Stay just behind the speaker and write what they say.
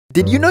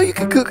Did you know you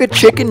can cook a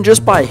chicken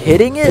just by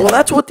hitting it? Well,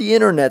 that's what the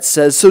internet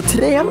says, so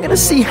today I'm gonna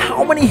see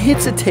how many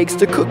hits it takes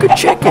to cook a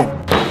chicken.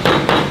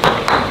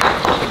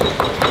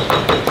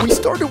 We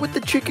started with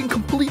the chicken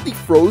completely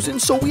frozen,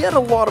 so we had a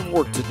lot of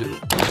work to do.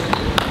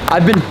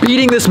 I've been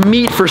beating this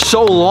meat for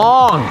so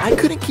long. I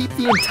couldn't keep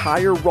the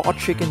entire raw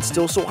chicken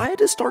still, so I had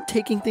to start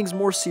taking things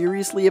more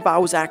seriously if I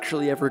was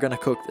actually ever gonna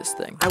cook this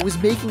thing. I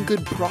was making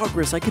good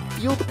progress, I could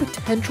feel the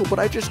potential, but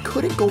I just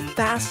couldn't go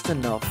fast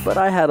enough. But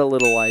I had a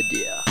little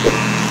idea.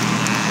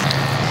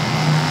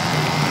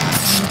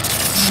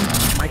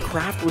 My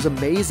craft was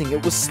amazing.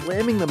 It was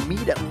slamming the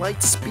meat at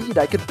light speed.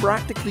 I could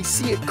practically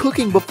see it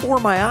cooking before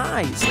my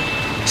eyes.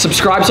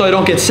 Subscribe so I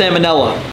don't get salmonella.